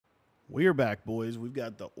We're back, boys. We've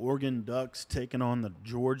got the Oregon Ducks taking on the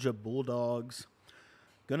Georgia Bulldogs.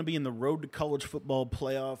 Going to be in the Road to College Football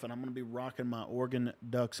playoff, and I'm going to be rocking my Oregon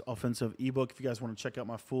Ducks offensive ebook. If you guys want to check out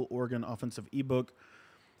my full Oregon offensive ebook,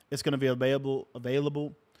 it's going to be available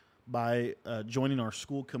by joining our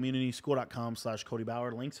school community, school.com/Cody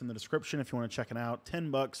Bauer. Links in the description if you want to check it out.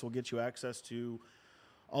 $10 will get you access to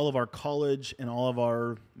all of our college and all of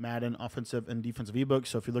our Madden offensive and defensive ebooks.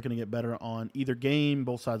 So if you're looking to get better on either game,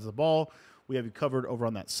 both sides of the ball, we have you covered over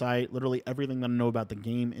on that site. Literally everything that I know about the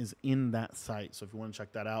game is in that site. So if you want to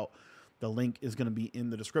check that out, the link is going to be in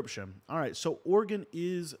the description. All right, so Oregon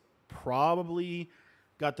is probably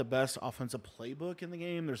got the best offensive playbook in the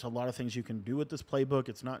game. There's a lot of things you can do with this playbook.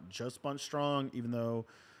 It's not just bunch strong, even though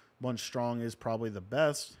bunch strong is probably the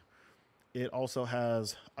best. It also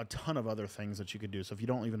has a ton of other things that you could do. So if you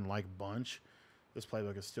don't even like bunch, this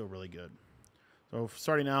playbook is still really good. So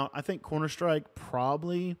starting out, I think corner strike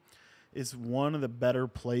probably is one of the better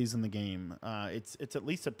plays in the game. It's at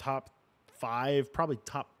least a top 5, probably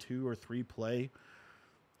top 2 or 3 play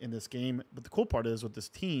in this game. But the cool part is with this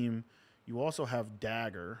team, you also have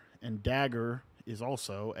Dagger, and Dagger is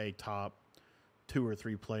also a top 2 or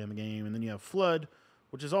 3 play in the game. And then you have Flood,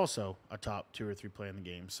 which is also a top 2 or 3 play in the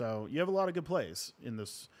game. So you have a lot of good plays in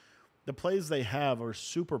this. The plays they have are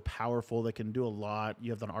super powerful. They can do a lot.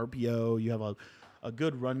 You have an RPO. You have a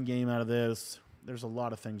good run game out of this. There's a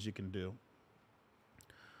lot of things you can do.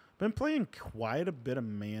 Been playing quite a bit of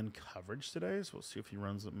man coverage today, so we'll see if he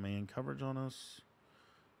runs the man coverage on us.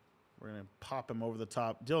 We're going to pop him over the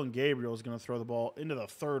top. Dylan Gabriel is going to throw the ball into the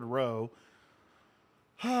third row.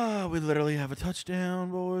 We literally have a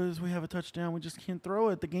touchdown, boys. We have a touchdown. We just can't throw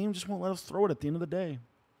it. The game just won't let us throw it at the end of the day.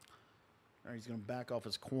 All right, he's going to back off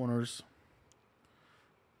his corners.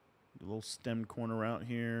 A little stem corner route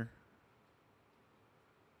here.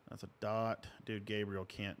 That's a dot. Dude, Gabriel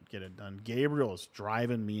can't get it done. Gabriel is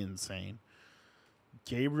driving me insane.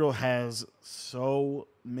 Gabriel has so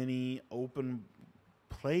many open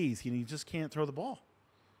plays. He just can't throw the ball.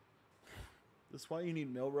 That's why you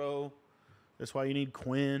need Milrow. That's why you need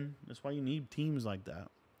Quinn. That's why you need teams like that.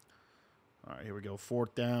 All right, here we go.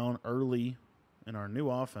 4th down early in our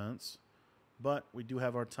new offense. But we do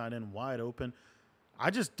have our tight end wide open.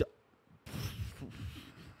 That's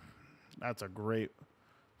a great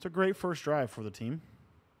first drive for the team.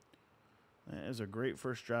 That is a great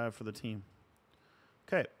first drive for the team.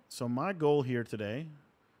 Okay, so my goal here today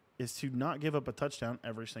is to not give up a touchdown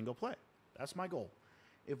every single play. That's my goal.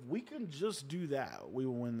 If we can just do that, we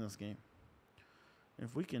will win this game.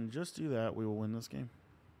 If we can just do that, we will win this game.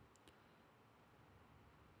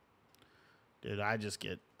 Dude,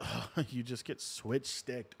 you just get switch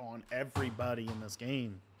sticked on everybody in this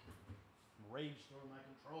game. Rage throwing my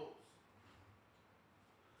controls.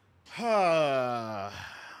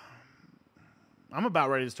 I'm about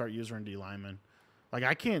ready to start using D lineman. Like,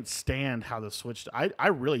 I can't stand how the switch. I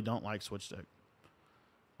really don't like switch stick.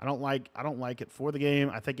 I don't like it for the game.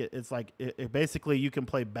 I think it's like it basically you can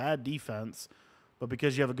play bad defense, but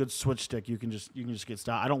because you have a good switch stick, you can just get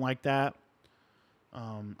stopped. I don't like that.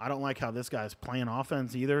 I don't like how this guy's playing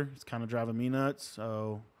offense either. It's kind of driving me nuts.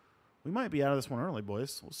 So we might be out of this one early,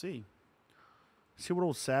 boys. We'll see. See what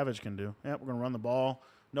old Savage can do. Yeah, we're gonna run the ball.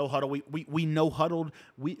 No huddle. We no huddled.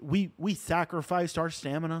 We sacrificed our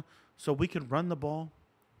stamina so we could run the ball.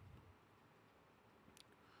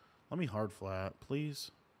 Let me hard flat,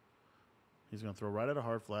 please. He's going to throw right at a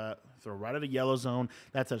hard flat, throw right at a yellow zone.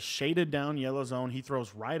 That's a shaded down yellow zone. He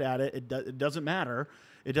throws right at it. It doesn't matter.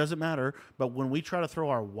 It doesn't matter. But when we try to throw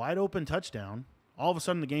our wide open touchdown, all of a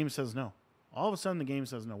sudden the game says no. All of a sudden the game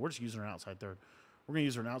says no. We're just using an outside third. We're going to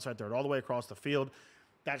use an outside third all the way across the field.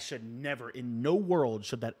 That should never, in no world,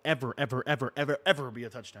 should that ever be a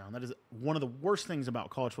touchdown. That is one of the worst things about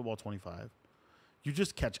college football 25. You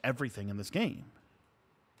just catch everything in this game.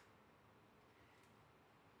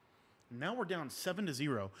 Now we're down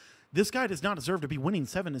 7-0. This guy does not deserve to be winning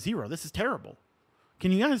 7-0. This is terrible.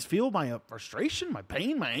 Can you guys feel my frustration, my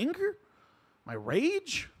pain, my anger, my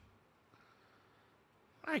rage?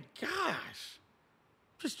 My gosh.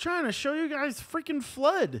 Just trying to show you guys freaking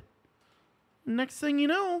flood. Next thing you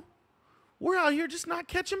know, we're out here just not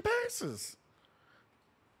catching passes.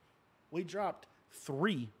 We dropped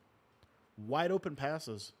 3 wide open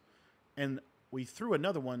passes, and we threw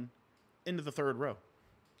another one into the third row.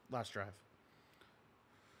 Last drive.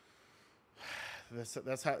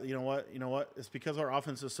 That's how, you know what? It's because our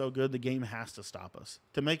offense is so good, the game has to stop us.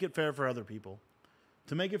 To make it fair for other people.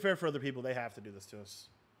 To make it fair for other people, they have to do this to us.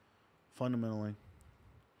 Fundamentally.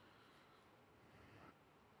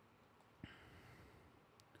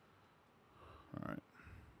 All right.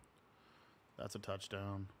 That's a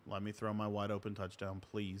touchdown. Let me throw my wide open touchdown,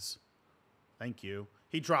 please. Thank you.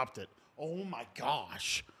 He dropped it. Oh, my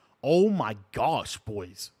gosh. Oh, my gosh,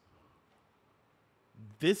 boys.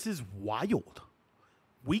 This is wild.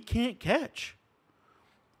 We can't catch.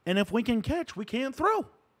 And if we can catch, we can't throw.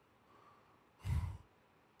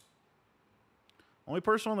 Only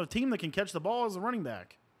person on the team that can catch the ball is the running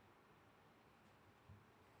back.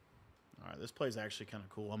 All right, this play is actually kind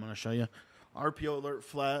of cool. I'm going to show you. RPO alert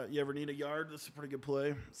flat. You ever need a yard? This is a pretty good play.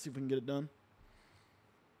 Let's see if we can get it done.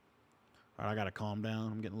 All right, I got to calm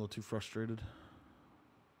down. I'm getting a little too frustrated.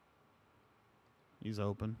 He's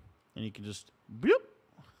open. And you can just, boop.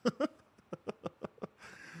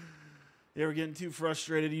 You ever getting too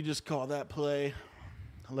frustrated? You just call that play.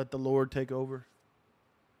 Let the Lord take over.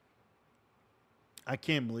 I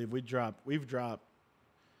can't believe we've dropped,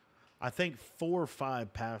 I think, 4 or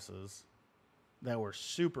 5 passes that were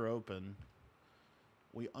super open.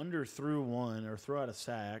 We underthrew one or threw out a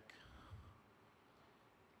sack.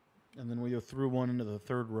 And then we threw one into the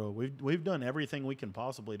third row. We've done everything we can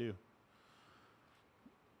possibly do.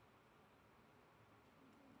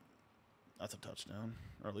 That's a touchdown,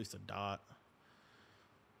 or at least a dot.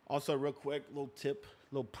 Also, real quick,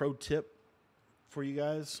 little pro tip for you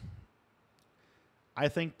guys. I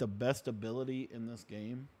think the best ability in this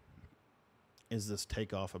game is this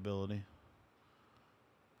takeoff ability.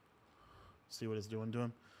 See what it's doing to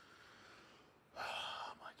him?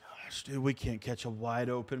 Oh, my gosh, dude, we can't catch a wide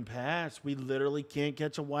open pass. We literally can't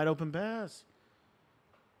catch a wide open pass.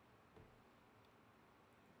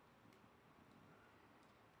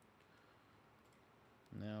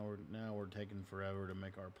 Now we're taking forever to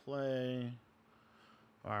make our play.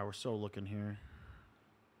 All right, we're still looking here.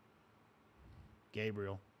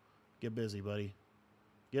 Gabriel, get busy, buddy.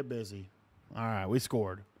 Get busy. All right, we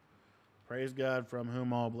scored. Praise God from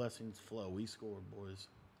whom all blessings flow. We scored, boys.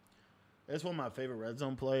 It's one of my favorite red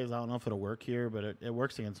zone plays. I don't know if it'll work here, but it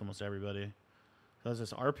works against almost everybody. There's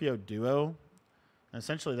this RPO duo. And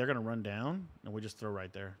essentially, they're going to run down, and we just throw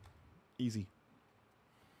right there. Easy.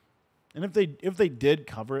 And if they did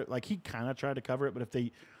cover it, like he kind of tried to cover it, but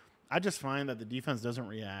I just find that the defense doesn't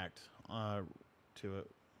react to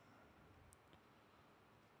it.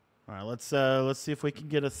 All right, let's see if we can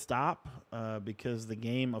get a stop because the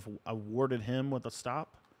game awarded him with a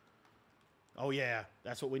stop. Oh yeah,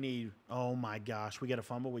 that's what we need. Oh my gosh, we got a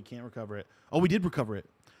fumble, we can't recover it. Oh, we did recover it.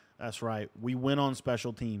 That's right. We win on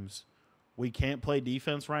special teams. We can't play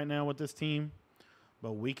defense right now with this team,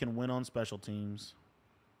 but we can win on special teams.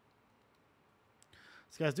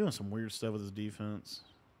 This guy's doing some weird stuff with his defense.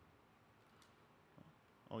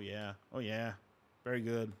 Oh, yeah. Oh, yeah. Very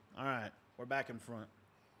good. All right. We're back in front.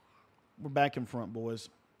 We're back in front, boys.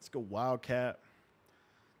 Let's go Wildcat.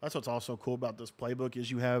 That's what's also cool about this playbook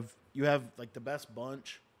is you have like the best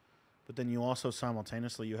bunch, but then you also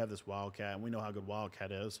simultaneously you have this Wildcat, and we know how good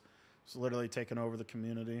Wildcat is. It's literally taking over the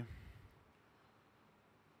community.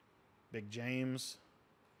 Big James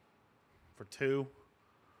for 2.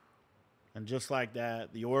 And just like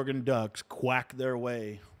that, the Oregon Ducks quack their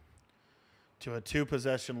way to a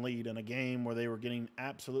 2-possession lead in a game where they were getting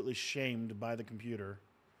absolutely shamed by the computer.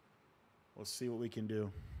 We'll see what we can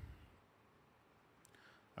do.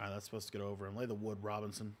 All right, that's supposed to get over and lay the wood,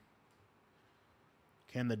 Robinson.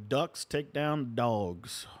 Can the Ducks take down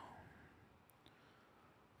Dogs?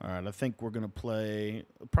 All right, I think we're going to play.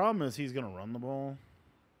 The problem is he's going to run the ball.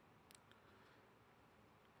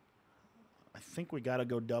 I think we got to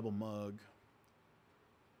go double mug.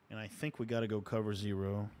 And I think we got to go cover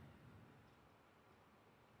 0.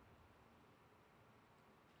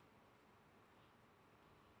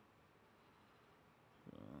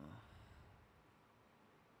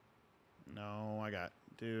 No,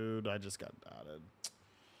 I just got dotted.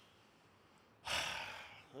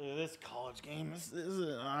 This college game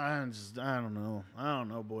I don't know. I don't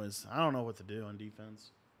know, boys. I don't know what to do on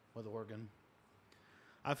defense with Oregon.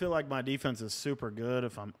 I feel like my defense is super good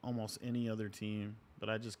if I'm almost any other team, but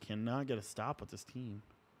I just cannot get a stop with this team.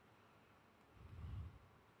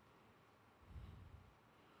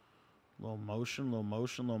 Little motion, little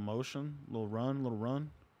motion, little motion, little run, little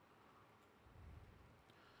run.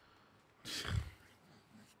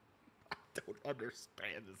 I don't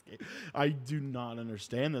understand this game. I do not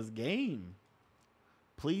understand this game.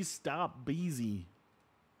 Please stop, Beezy.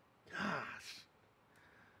 Gosh.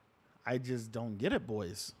 I just don't get it,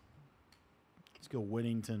 boys. Let's go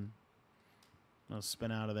Whittington. I'll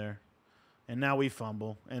spin out of there. And now we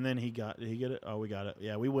fumble. And then did he get it? Oh, we got it.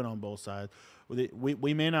 Yeah, we win on both sides.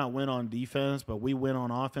 We may not win on defense, but we win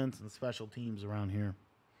on offense and special teams around here.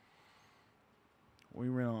 We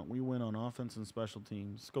win on offense and special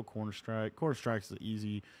teams. Let's go corner strike. Corner strike's the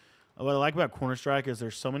easy What I like about Corner Strike is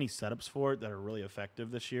there's so many setups for it that are really effective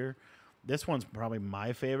this year. This one's probably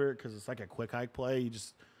my favorite because it's like a quick hike play. You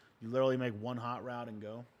literally make one hot route and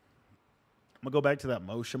go. I'm gonna go back to that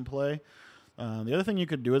motion play. The other thing you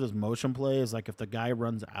could do with this motion play is like if the guy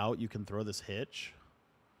runs out, you can throw this hitch.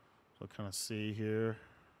 So kind of see here.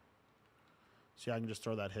 See, I can just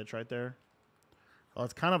throw that hitch right there. Well,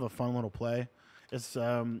 it's kind of a fun little play. It's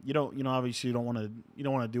obviously you don't want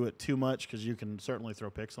to do it too much because you can certainly throw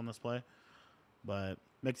picks on this play, but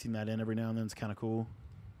mixing that in every now and then is kind of cool.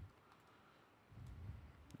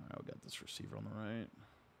 All right, we got this receiver on the right.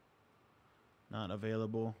 Not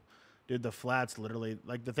available. Dude, the flats literally,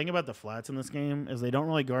 like the thing about the flats in this game is they don't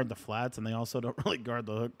really guard the flats and they also don't really guard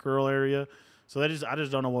the hook curl area. So I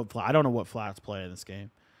just don't know I don't know what flats play in this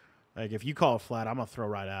game. Like if you call a flat, I'm gonna throw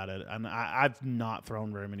right at it. And I've not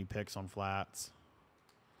thrown very many picks on flats.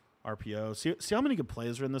 RPO. See how many good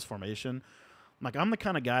plays are in this formation? Like I'm the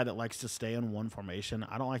kind of guy that likes to stay in one formation.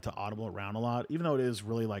 I don't like to audible around a lot, even though it is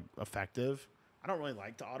really like effective. I don't really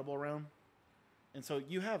like to audible around. And so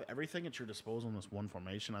you have everything at your disposal in this one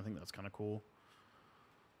formation. I think that's kind of cool.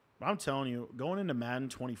 But I'm telling you, going into Madden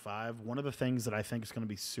 25, one of the things that I think is going to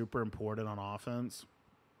be super important on offense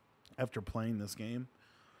after playing this game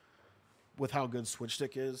with how good switch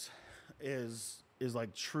stick is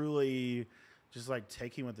like truly just like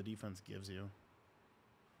taking what the defense gives you.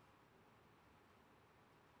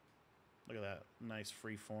 Look at that. Nice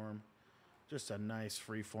free form. Just a nice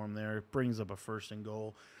free form there. It brings up a 1st and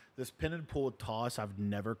goal. This pin and pull toss, I've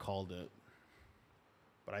never called it.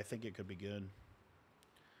 But I think it could be good.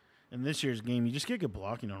 In this year's game, you just get good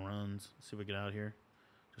blocking on runs. Let's see if we get out here.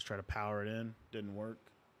 Just try to power it in. Didn't work.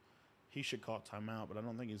 He should call timeout, but I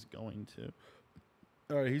don't think he's going to.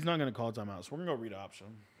 All right, he's not going to call timeout, so we're going to go read option.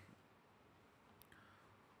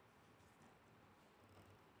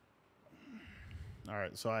 All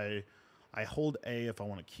right, so I hold A if I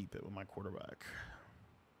want to keep it with my quarterback.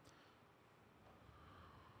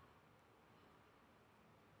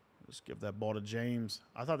 Just give that ball to James.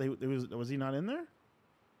 I thought was he not in there?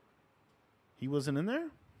 He wasn't in there?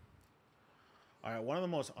 All right, one of the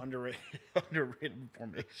most underrated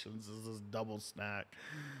formations is this double snack.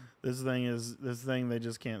 This thing they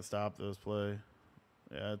just can't stop this play.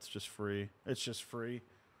 Yeah, it's just free. It's just free.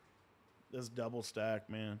 This double stack,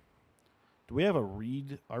 man. Do we have a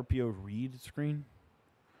RPO read screen?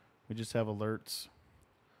 We just have alerts.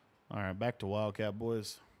 All right, back to Wildcat,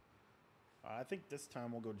 boys. I think this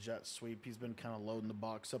time we'll go jet sweep. He's been kind of loading the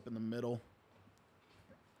box up in the middle.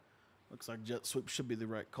 Looks like jet sweep should be the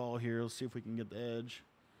right call here. Let's see if we can get the edge.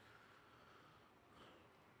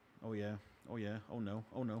 Oh, yeah. Oh, yeah. Oh, no.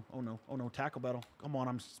 Oh, no. Oh, no. Oh, no. Tackle battle. Come on.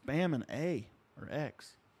 I'm spamming A or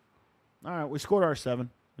X. All right. We scored our 7.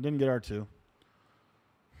 We didn't get our 2.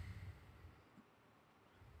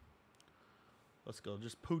 Let's go.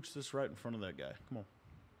 Just pooch this right in front of that guy. Come on.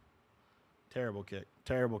 Terrible kick.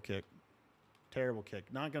 Terrible kick. Terrible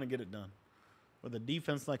kick. Not going to get it done. With a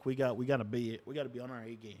defense like we got to be on our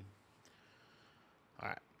A game. All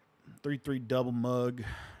right. 3-3 double mug.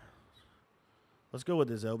 Let's go with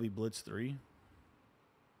this LB Blitz 3.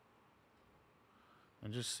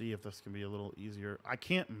 And just see if this can be a little easier. I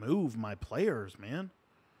can't move my players, man.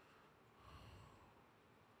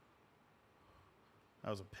 That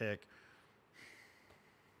was a pick.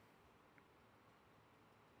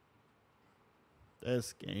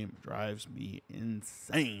 This game drives me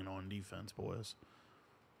insane on defense, boys.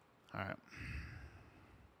 All right.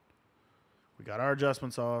 We got our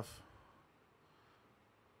adjustments off.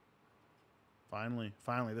 Finally,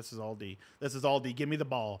 this is all D. This is all D. Give me the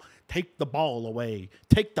ball. Take the ball away.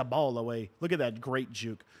 Take the ball away. Look at that great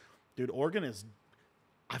juke. Dude, Oregon is,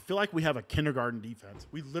 I feel like we have a kindergarten defense.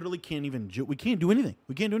 We literally can't even juke. We can't do anything.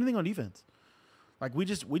 We can't do anything on defense. Like we're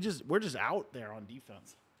just out there on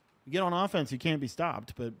defense. You get on offense, you can't be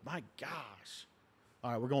stopped, but my gosh.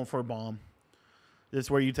 All right, we're going for a bomb. This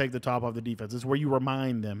is where you take the top off the defense. This is where you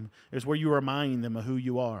remind them. This is where you remind them of who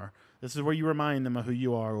you are. This is where you remind them of who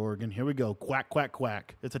you are, Oregon. Here we go. Quack, quack,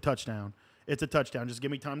 quack. It's a touchdown. It's a touchdown. Just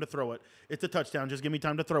give me time to throw it. It's a touchdown. Just give me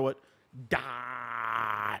time to throw it. Dot.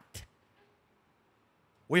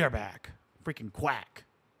 We are back. Freaking quack.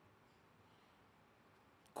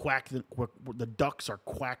 Quack. The Ducks are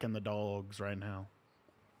quacking the dogs right now.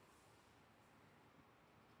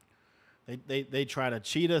 They try to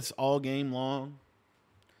cheat us all game long.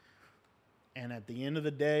 And at the end of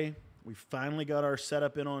the day, we finally got our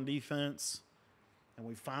setup in on defense. And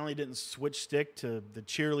we finally didn't switch stick to the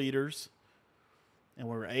cheerleaders. And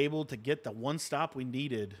we were able to get the one stop we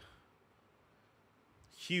needed.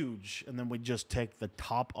 Huge. And then we just take the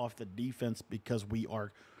top off the defense because we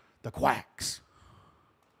are the quacks.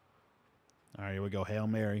 All right, here we go. Hail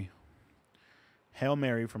Mary. Hail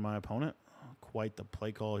Mary for my opponent. Quite the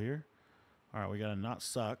play call here. All right, we got to not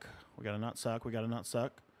suck. We got to not suck. We got to not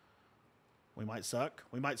suck. We might suck.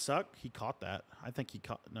 We might suck. He caught that. I think he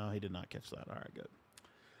caught. No, he did not catch that. All right, good.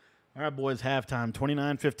 All right, boys, halftime,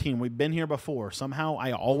 29-15. We've been here before. Somehow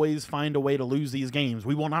I always find a way to lose these games.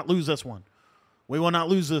 We will not lose this one. We will not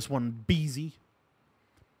lose this one, Beezy.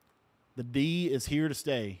 The D is here to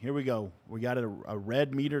stay. Here we go. We got a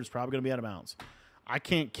red meter. It's probably going to be out of bounds. I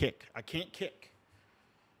can't kick. I can't kick.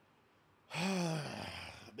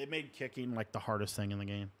 They made kicking like the hardest thing in the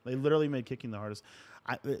game. They literally made kicking the hardest.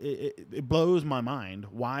 It blows my mind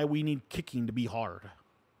why we need kicking to be hard.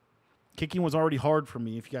 Kicking was already hard for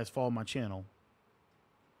me if you guys follow my channel.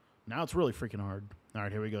 Now it's really freaking hard. All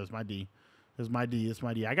right, here we go. It's my D. It's my D. It's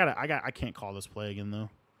my D. I can't call this play again though.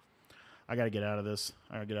 I got to get out of this.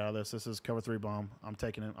 I got to get out of this. This is cover 3 bomb. I'm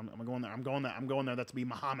taking it. I'm going there. I'm going there. I'm going there. That's me,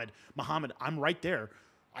 Muhammad. Muhammad, I'm right there.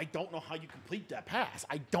 I don't know how you complete that pass.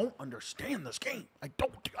 I don't understand this game. I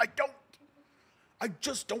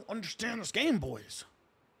just don't understand this game, boys.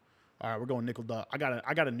 All right, we're going nickel dot. I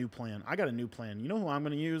got a new plan. I got a new plan. You know who I'm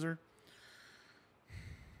going to use her?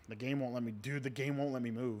 The game won't let me do. The game won't let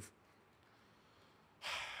me move.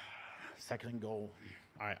 Second and goal.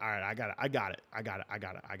 All right. I got it.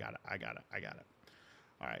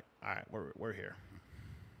 All right. We're here.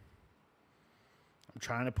 I'm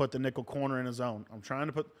trying to put the nickel corner in his zone. I'm trying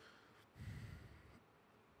to put.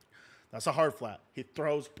 That's a hard flat. He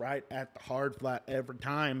throws right at the hard flat every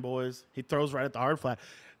time, boys. He throws right at the hard flat.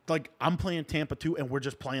 Like, I'm playing Tampa 2, and we're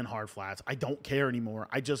just playing hard flats. I don't care anymore.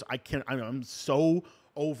 I can't. I'm so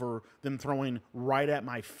over them throwing right at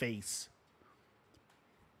my face.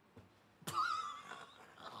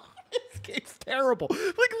 This game's terrible.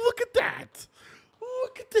 Like, look at that.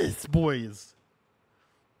 Look at this, boys.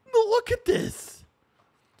 Look at this.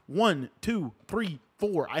 1, 2, 3,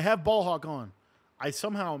 4. I have ball hawk on. I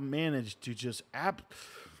somehow managed to just All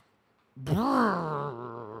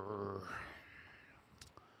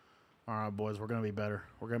right, boys, we're gonna be better.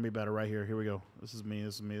 We're gonna be better right here. Here we go. This is me.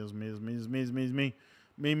 This is me. This is me. This is me. This is me. This is me.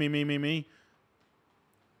 This is me. Me.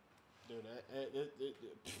 Dude,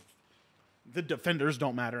 the defenders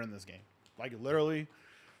don't matter in this game. Like, literally,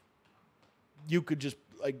 you could just,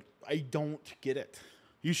 like, I don't get it.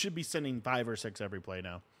 You should be sending 5 or 6 every play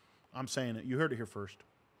now. I'm saying it. You heard it here first.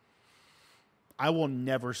 I will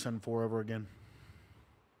never send 4 ever again.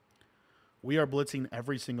 We are blitzing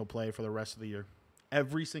every single play for the rest of the year.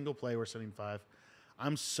 Every single play we're sending 5.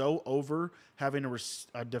 I'm so over having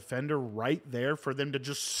a defender right there for them to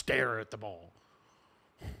just stare at the ball.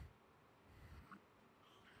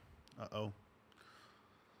 Uh-oh.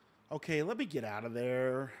 Okay, let me get out of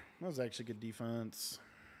there. That was actually good defense.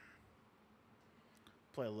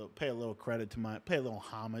 Pay a little credit to pay a little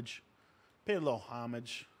homage. Pay a little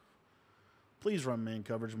homage. Please run man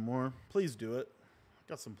coverage more. Please do it.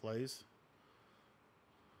 Got some plays.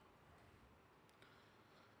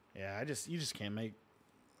 Yeah, you just can't make.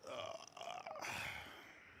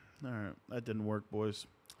 All right, that didn't work, boys.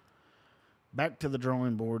 Back to the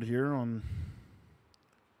drawing board here on.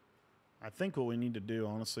 I think what we need to do,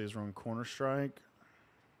 honestly, is run corner strike.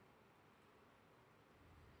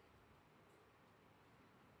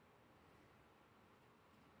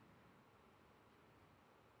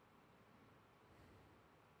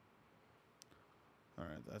 All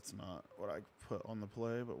right, that's not what I put on the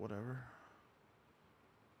play, but whatever.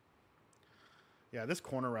 Yeah, this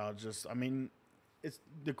corner route just, I mean, it's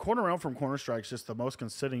the corner route from corner strike is just the most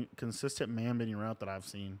consistent man-beating route that I've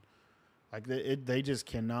seen. Like, they just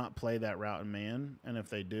cannot play that route in man, and if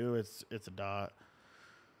they do, it's a dot.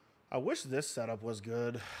 I wish this setup was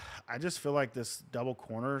good. I just feel like this double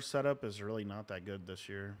corner setup is really not that good this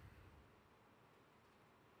year.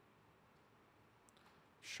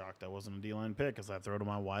 Shocked that wasn't a D-line pick because I throw to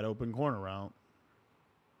my wide-open corner route.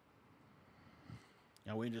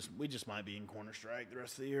 Yeah, we just might be in corner strike the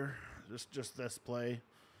rest of the year. Just this play.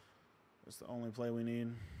 That's the only play we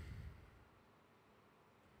need.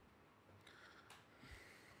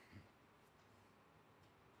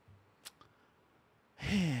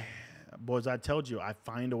 Boys, I told you, I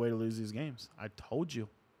find a way to lose these games. I told you.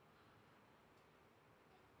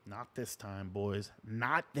 Not this time, boys.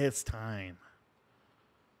 Not this time.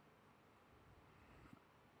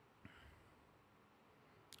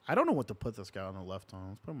 I don't know what to put this guy on the left on.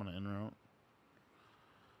 Let's put him on an in route.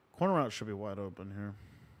 Corner route should be wide open here.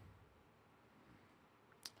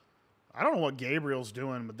 I don't know what Gabriel's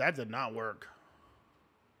doing, but that did not work.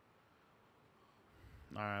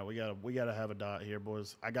 All right, we gotta have a dot here,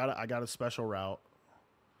 boys. I got a special route.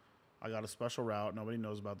 I got a special route. Nobody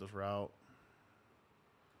knows about this route.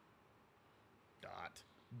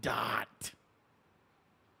 Dot.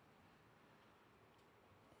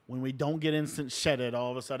 When we don't get instant shedded,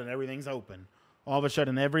 all of a sudden everything's open. All of a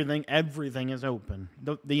sudden everything is open.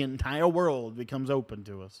 The entire world becomes open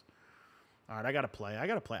to us. All right, I got to play.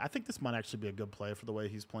 I think this might actually be a good play for the way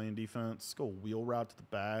he's playing defense. Let's go wheel route to the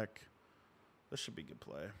back. This should be a good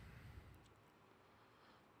play.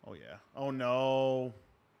 Oh, yeah. Oh, no.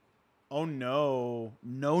 Oh, no.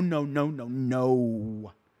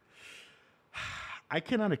 No. I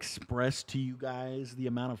cannot express to you guys the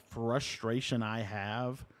amount of frustration I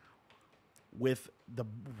have with the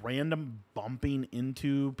random bumping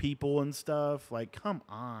into people and stuff. Like, come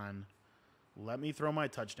on. Let me throw my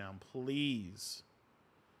touchdown, please.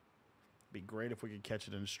 Be great if we could catch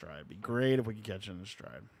it in stride.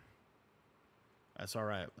 That's all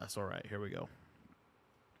right. Here we go.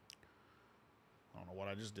 I don't know what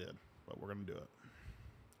I just did, but we're going to do it.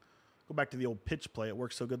 Go back to the old pitch play. It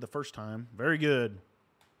worked so good the first time. Very good.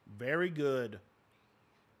 There it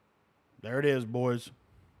is, boys.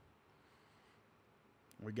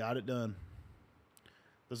 We got it done.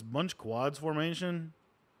 This bunch quads formation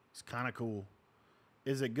is kind of cool.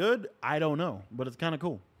 Is it good? I don't know, but it's kind of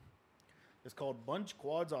cool. It's called bunch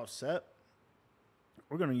quads offset.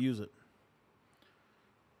 We're going to use it.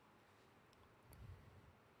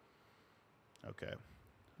 Okay.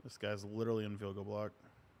 This guy's literally in field goal block.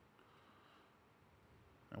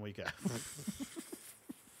 And we got...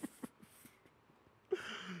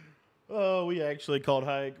 Oh, we actually called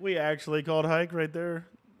hike. Right there.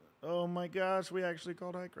 Oh, my gosh. We actually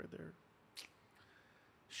called hike right there.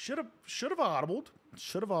 Should have audibled.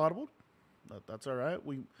 That's all right.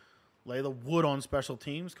 We lay the wood on special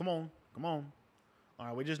teams. Come on. All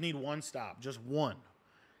right, we just need one stop. Just one.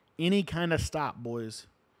 Any kind of stop, boys.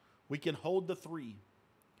 We can hold the 3.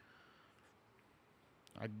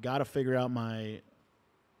 I got to figure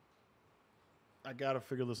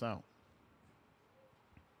this out.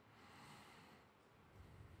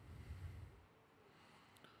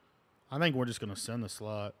 I think we're just going to send the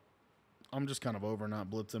slot. I'm just kind of over not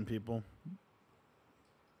blitzing people.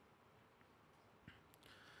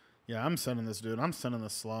 Yeah, I'm sending this dude. I'm sending the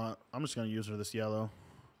slot. I'm just going to use her this yellow.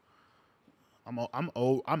 I'm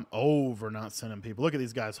over not sending people. Look at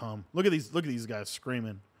these guys hum. Look at these guys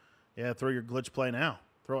screaming. Yeah, throw your glitch play now.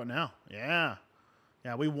 Throw it now. Yeah.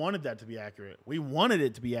 Yeah, we wanted that to be accurate.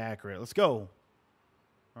 Let's go.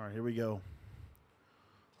 All right, here we go.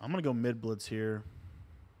 I'm going to go mid blitz here.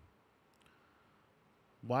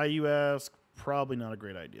 Why, you ask? Probably not a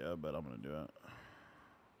great idea, but I'm going to do it.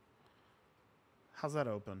 How's that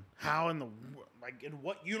open? How in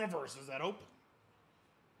what universe is that open?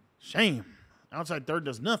 Shame. Outside third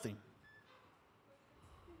does nothing.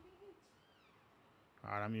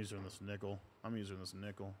 All right, I'm using this nickel.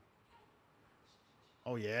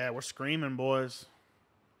 Oh, yeah, we're screaming, boys.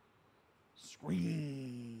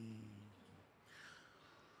 Scream.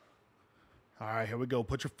 All right, here we go.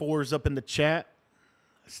 Put your 4s up in the chat.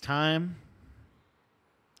 It's time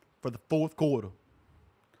for the fourth quarter.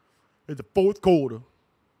 It's the fourth quarter.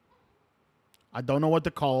 I don't know what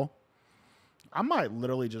to call. I might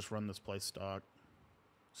literally just run this play stock.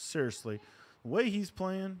 Seriously. The way he's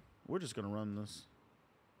playing, we're just going to run this.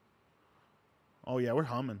 Oh, yeah, we're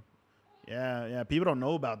humming. Yeah, people don't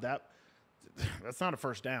know about that. That's not a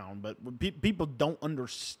first down, but people don't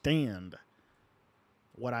understand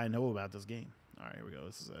what I know about this game. All right, here we go.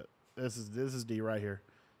 This is it. This is D right here.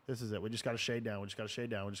 This is it. We just got to shade down. Shade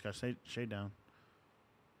down.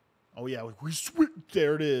 Oh, yeah. We switch.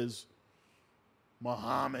 There it is.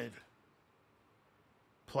 Muhammad.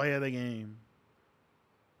 Play of the game.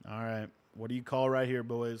 All right. What do you call right here,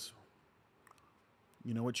 boys?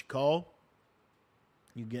 You know what you call?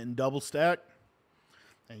 You getting double stacked,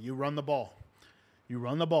 and you run the ball. You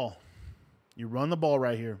run the ball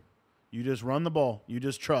right here. You just run the ball. You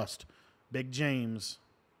just trust. Big James.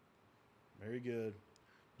 Very good.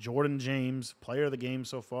 Jordan James, player of the game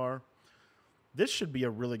so far. This should be a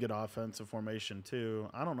really good offensive formation too.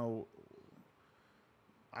 I don't know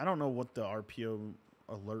what the RPO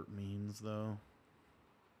alert means though.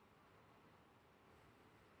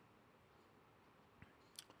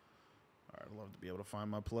 All right, I'd love to be able to find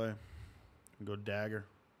my play. Go dagger.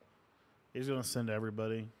 He's going to send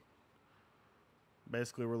everybody.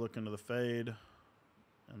 Basically, we're looking to the fade,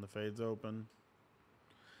 and the fade's open.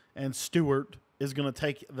 And Stewart is going to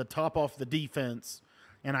take the top off the defense.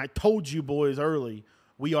 And I told you boys early,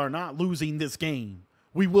 we are not losing this game.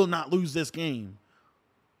 We will not lose this game.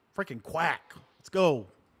 Freaking quack. Let's go.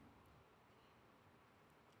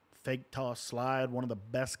 Fake toss slide, one of the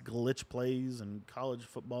best glitch plays in college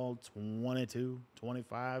football, 22,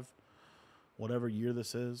 25, whatever year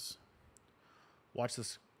this is. Watch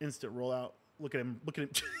this instant rollout. Look at him. Look at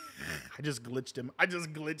him. I just glitched him. I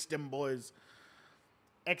just glitched him, boys.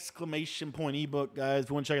 Exclamation point ebook, guys. If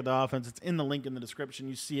you want to check out the offense, it's in the link in the description.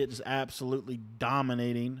 You see it just absolutely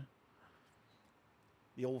dominating.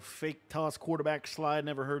 The old fake toss quarterback slide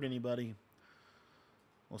never hurt anybody.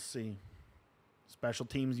 We'll see. Special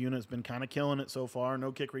teams unit's been kind of killing it so far.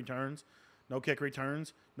 No kick returns. No kick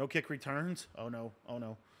returns. No kick returns. Oh, no. Oh,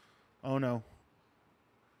 no. Oh, no.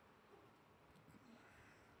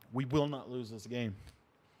 We will not lose this game.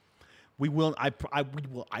 We will. I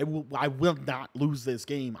will not lose this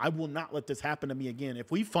game. I will not let this happen to me again.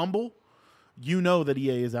 If we fumble, you know that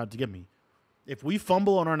EA is out to get me. If we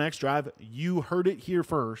fumble on our next drive, you heard it here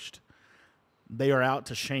first. They are out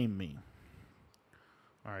to shame me.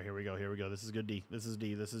 All right, here we go. Here we go. This is good D. This is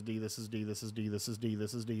D. This is D. This is D. This is D. This is D.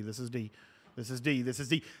 This is D. This is D. This is D. This is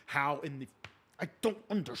D. How in the... I don't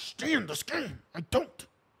understand this game. I don't.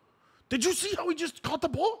 Did you see how he just caught the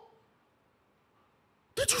ball?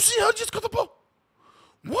 Did you see how he just caught the ball?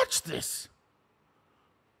 Watch this.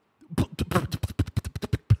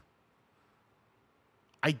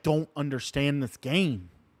 I don't understand this game.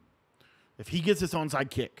 If he gets this onside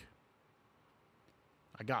kick,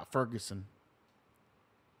 I got Ferguson.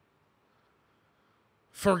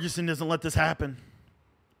 Ferguson doesn't let this happen.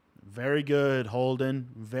 Very good, Holden.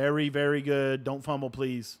 Very, very good. Don't fumble,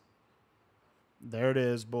 please. There it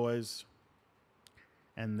is, boys.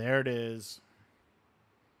 And there it is.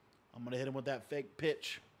 I'm going to hit him with that fake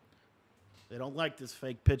pitch. They don't like this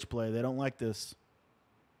fake pitch play. They don't like this.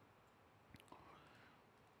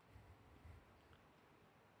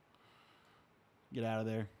 Get out of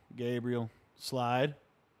there. Gabriel. Slide.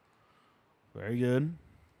 Very good.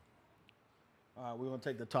 All right, we want to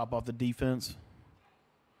take the top off the defense.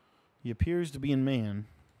 He appears to be in man.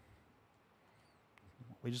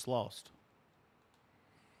 We just lost.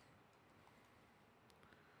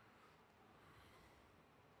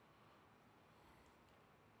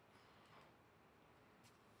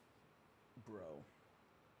 Bro.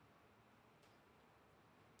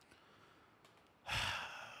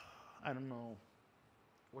 I don't know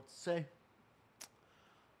what to say.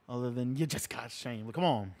 Other than you just got shamed. Come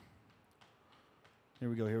on. Here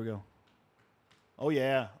we go. Here we go. Oh,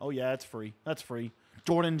 yeah. Oh, yeah. It's free. That's free.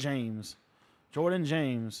 Jordan James. Jordan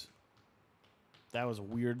James. That was a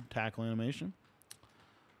weird tackle animation.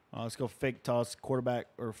 Let's go fake toss quarterback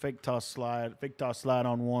or fake toss slide. Fake toss slide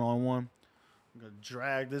on one-on-one. I'm going to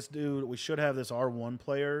drag this dude. We should have this R1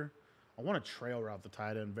 player. I want to trail route the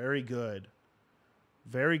tight end. Very good.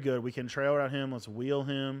 Very good. We can trail route him. Let's wheel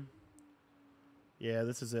him. Yeah,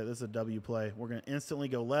 this is it. This is a W play. We're going to instantly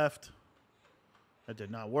go left. That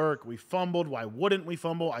did not work. We fumbled. Why wouldn't we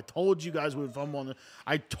fumble? I told you guys we would fumble on this.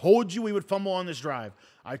 I told you we would fumble on this drive.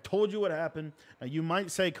 I told you what happened. Now, you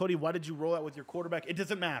might say, Cody, why did you roll out with your quarterback? It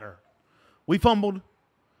doesn't matter. We fumbled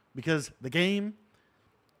because the game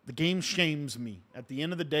shames me. At the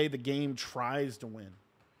end of the day, the game tries to win.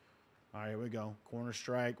 All right, here we go. Corner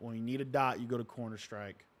strike. When you need a dot, you go to corner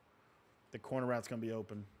strike. The corner route's going to be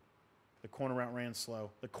open. The corner route ran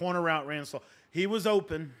slow. The corner route ran slow. He was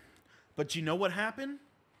open. But you know what happened?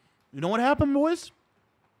 You know what happened, boys?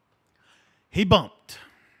 He bumped.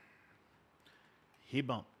 He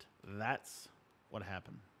bumped. That's what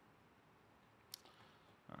happened.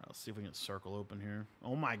 All right, let's see if we can circle open here.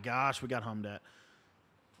 Oh, my gosh, we got hummed at.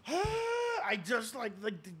 I just,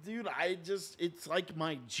 dude, it's like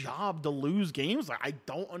my job to lose games. I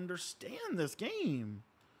don't understand this game.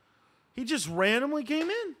 He just randomly came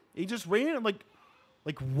in. He just ran,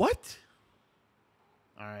 like what?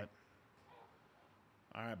 All right.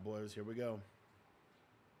 All right, boys, here we go.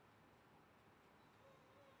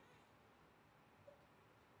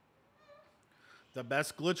 The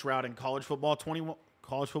best glitch route in college football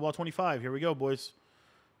 25. Here we go, boys.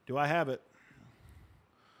 Do I have it?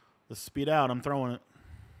 Let's speed out. I'm throwing it.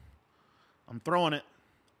 I'm throwing it.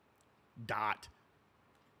 Dot.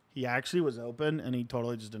 He actually was open, and he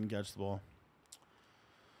totally just didn't catch the ball.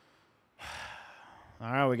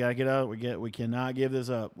 All right, we got to get out. We cannot give this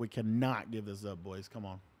up. We cannot give this up, boys. Come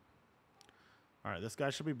on. All right, this guy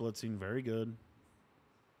should be blitzing. Very good.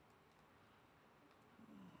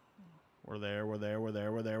 We're there. We're there. We're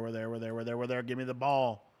there. We're there. We're there. We're there. We're there. We're there. Give me the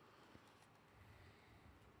ball.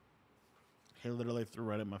 He literally threw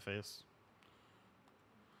right at my face.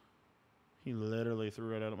 He literally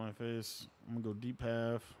threw right out of my face. I'm going to go deep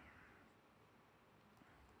half.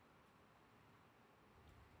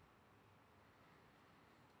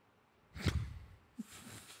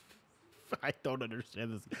 I don't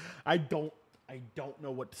understand this. I don't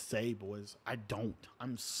know what to say, boys. I don't.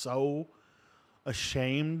 I'm so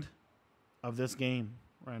ashamed of this game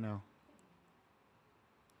right now.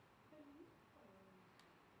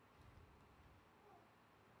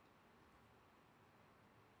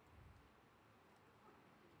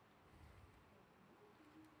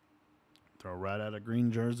 Throw right at a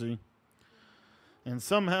green jersey. And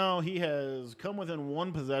somehow he has come within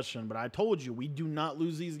one possession. But I told you, we do not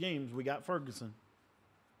lose these games. We got Ferguson.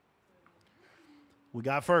 We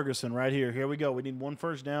got Ferguson right here. Here we go. We need one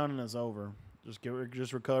first down, and it's over.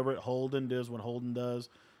 Just recover it. Holden does what Holden does.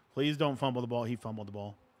 Please don't fumble the ball. He fumbled the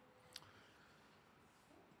ball.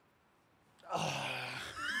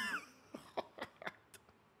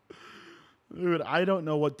 Dude, I don't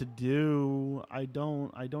know what to do. I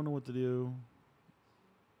don't know what to do.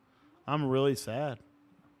 I'm really sad.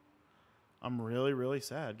 I'm really, really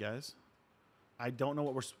sad, guys. I don't know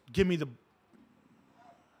what we're... Give me the...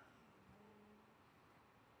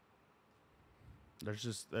 There's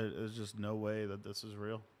just no way that this is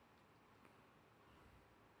real.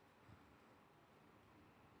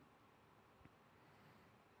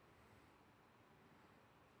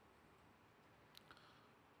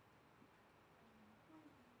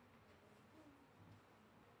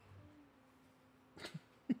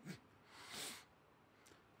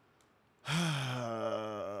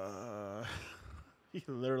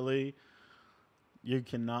 Literally, you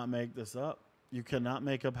cannot make this up. You cannot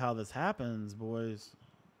make up how this happens, boys.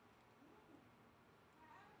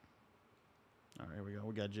 All right, here we go.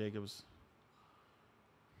 We got Jacobs.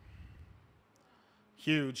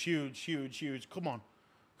 Huge, huge, huge, huge. Come on.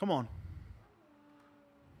 Come on.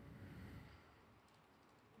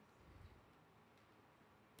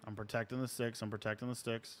 I'm protecting the sticks. I'm protecting the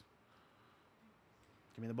sticks.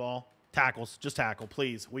 Give me the ball. Tackles. Just tackle,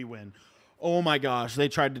 please. We win. Oh, my gosh. They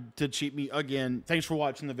tried to cheat me again. Thanks for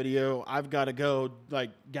watching the video. I've got to go,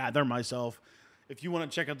 gather myself. If you want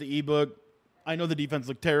to check out the ebook, I know the defense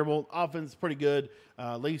looked terrible. Offense is pretty good.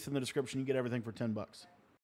 Links in the description. You get everything for $10.